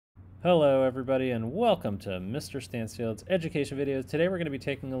Hello everybody and welcome to Mr. Stansfield's education videos. Today we're going to be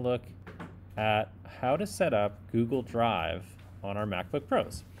taking a look at how to set up Google Drive on our MacBook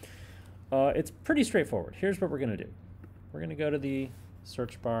Pros. It's pretty straightforward. Here's what we're going to do. We're going to go to the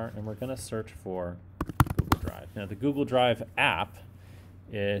search bar and we're going to search for Google Drive. Now the Google Drive app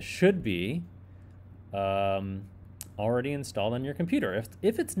should be already installed on your computer.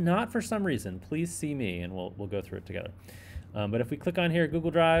 If it's not for some reason, please see me and we'll go through it together. But if we click on here,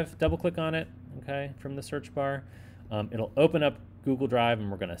 Google Drive, double click on it, okay, from the search bar, it'll open up Google Drive and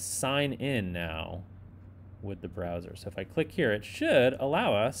we're going to sign in now with the browser. So if I click here, it should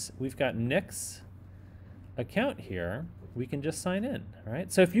allow us, we've got Nick's account here, we can just sign in, all right?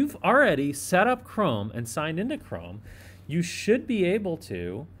 So if you've already set up Chrome and signed into Chrome, you should be able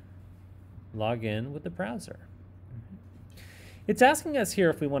to log in with the browser. It's asking us here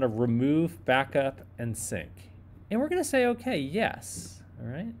if we want to remove, backup, and sync. And we're going to say, okay, yes,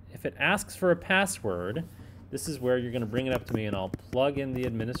 all right? If it asks for a password, this is where you're going to bring it up to me and I'll plug in the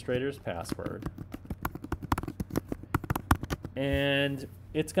administrator's password. And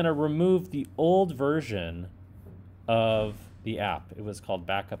it's going to remove the old version of the app. It was called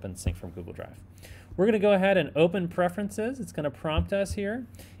Backup and Sync from Google Drive. We're going to go ahead and open Preferences. It's going to prompt us here.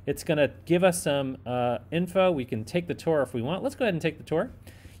 It's going to give us some info. We can take the tour if we want. Let's go ahead and take the tour.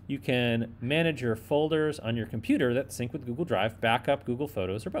 You can manage your folders on your computer that sync with Google Drive, Backup, Google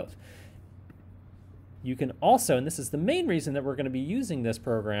Photos, or both. You can also, and this is the main reason that we're going to be using this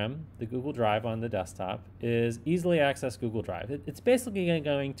program, the Google Drive on the desktop, is easily access Google Drive. It's basically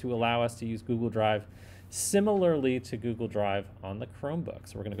going to allow us to use Google Drive similarly to Google Drive on the Chromebook.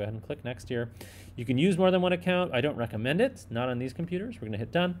 So we're going to go ahead and click next here. You can use more than one account. I don't recommend it, not on these computers. We're going to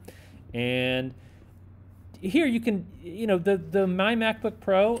hit done. And here you can, the My MacBook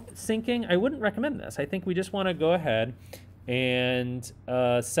Pro syncing, I wouldn't recommend this. I think we just want to go ahead and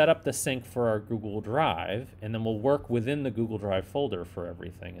set up the sync for our Google Drive, and then we'll work within the Google Drive folder for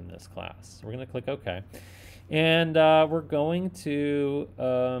everything in this class. So we're going to click OK. And we're going to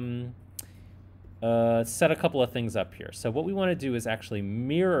set a couple of things up here. So what we want to do is actually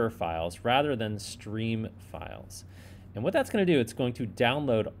mirror files rather than stream files. And what that's going to do, it's going to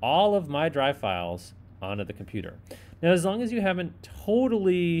download all of my Drive files onto the computer. Now, as long as you haven't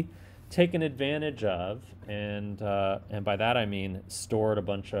totally taken advantage of, and by that I mean stored a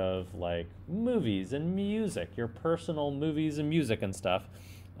bunch of like movies and music, your personal movies and music and stuff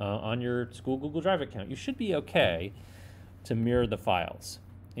on your school Google Drive account, you should be okay to mirror the files.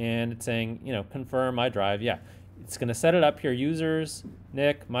 And it's saying, confirm my drive. Yeah, it's going to set it up here, users,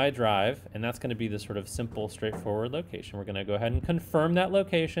 Nick, my drive, and that's going to be the sort of simple, straightforward location. We're going to go ahead and confirm that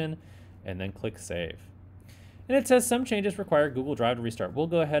location and then click Save. And it says some changes require Google Drive to restart. We'll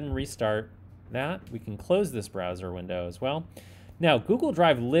go ahead and restart that. We can close this browser window as well. Now, Google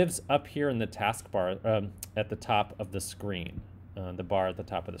Drive lives up here in the taskbar at the top of the screen, the bar at the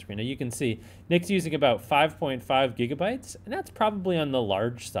top of the screen. Now, you can see Nick's using about 5.5 gigabytes, and that's probably on the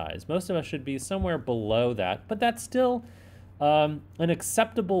large size. Most of us should be somewhere below that, but that's still an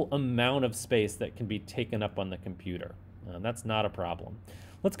acceptable amount of space that can be taken up on the computer. That's not a problem.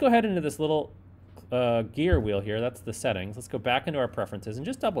 Let's go ahead into this little gear wheel here. That's the settings. Let's go back into our preferences and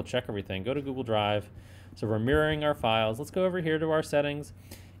just double check everything. Go to Google Drive. So we're mirroring our files. Let's go over here to our settings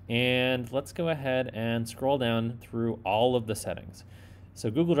and let's go ahead and scroll down through all of the settings.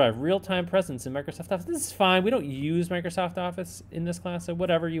 So Google Drive, real-time presence in Microsoft Office. This is fine. We don't use Microsoft Office in this class, so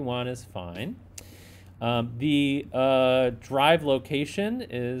whatever you want is fine. The drive location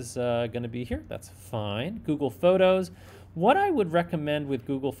is going to be here. That's fine. Google Photos. What I would recommend with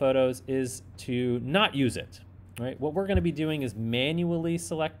Google Photos is to not use it, right? What we're going to be doing is manually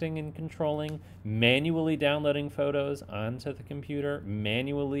selecting and controlling, manually downloading photos onto the computer,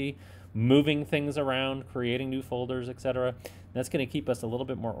 manually moving things around, creating new folders, etc. That's going to keep us a little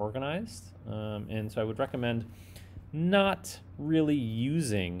bit more organized. And so I would recommend not really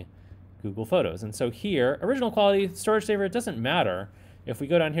using Google Photos. And so here, original quality, storage saver, it doesn't matter. If we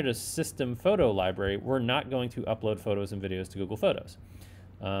go down here to System Photo Library, we're not going to upload photos and videos to Google Photos.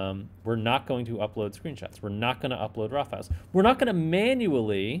 We're not going to upload screenshots. We're not going to upload RAW files. We're not going to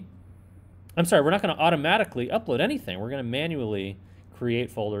manually, we're not going to automatically upload anything. We're going to manually create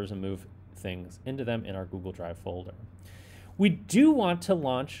folders and move things into them in our Google Drive folder. We do want to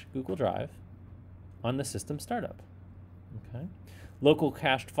launch Google Drive on the system startup. Okay. Local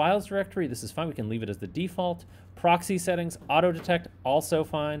cached files directory, this is fine. We can leave it as the default. Proxy settings, auto detect, also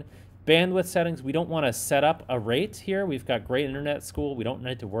fine. Bandwidth settings, we don't want to set up a rate here. We've got great internet at school. We don't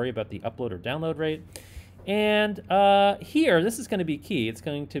need to worry about the upload or download rate. And here, this is going to be key. It's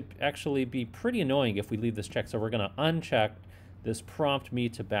going to actually be pretty annoying if we leave this checked. So we're going to uncheck this prompt me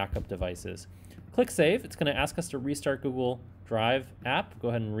to backup devices. Click Save. It's going to ask us to restart Google Drive app. Go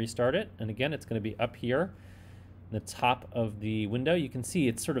ahead and restart it. And again, it's going to be up here in the top of the window. You can see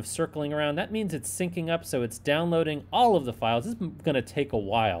it's sort of circling around. That means it's syncing up, so it's downloading all of the files. This is going to take a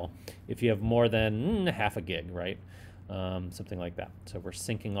while if you have more than half a gig, right? Something like that. So we're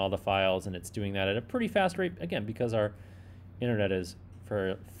syncing all the files, and it's doing that at a pretty fast rate, again, because our internet is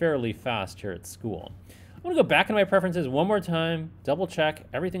fairly fast here at school. I'm going to go back into my preferences one more time, double check,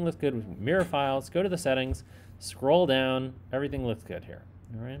 everything looks good with mirror files, go to the settings, scroll down, everything looks good here.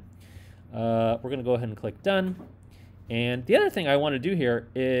 All right. We're going to go ahead and click Done. And the other thing I want to do here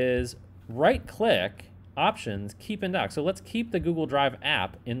is right-click, Options, Keep in Dock. So let's keep the Google Drive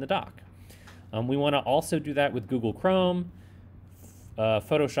app in the dock. We want to also do that with Google Chrome,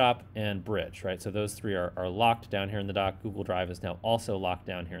 Photoshop, and Bridge, right? So those three are locked down here in the dock. Google Drive is now also locked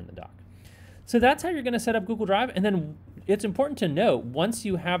down here in the dock. So that's how you're going to set up Google Drive. And then it's important to note, once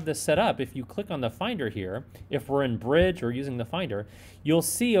you have this set up, if you click on the Finder here, if we're in Bridge or using the Finder, you'll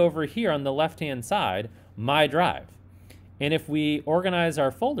see over here on the left-hand side, My Drive. And if we organize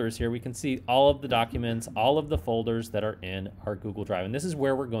our folders here, we can see all of the documents, all of the folders that are in our Google Drive. And this is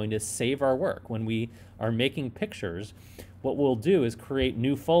where we're going to save our work. When we are making pictures, what we'll do is create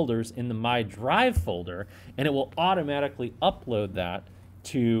new folders in the My Drive folder, and it will automatically upload that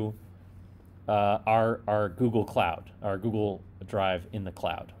to our Google Cloud, our Google Drive in the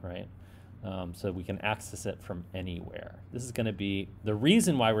cloud, right? So we can access it from anywhere. This is going to be the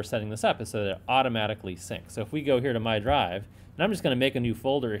reason why we're setting this up, is so that it automatically syncs. So if we go here to My Drive, and I'm just going to make a new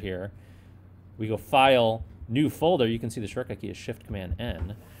folder here, we go File, New Folder. You can see the shortcut key is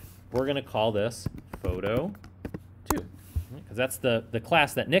Shift-Command-N. We're going to call this Photo 2, because that's the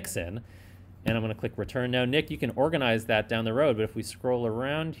class that Nick's in. And I'm going to click Return. Now, Nick, you can organize that down the road, but if we scroll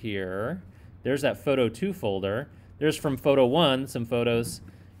around here, there's that Photo 2 folder. There's from Photo 1 some photos,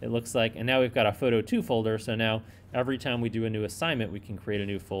 it looks like, and now we've got a Photo 2 folder, so now every time we do a new assignment, we can create a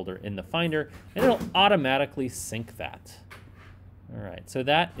new folder in the Finder, and it'll automatically sync that. All right, so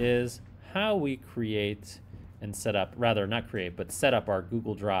that is how we create and set up, rather not create, but set up our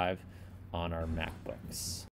Google Drive on our MacBooks.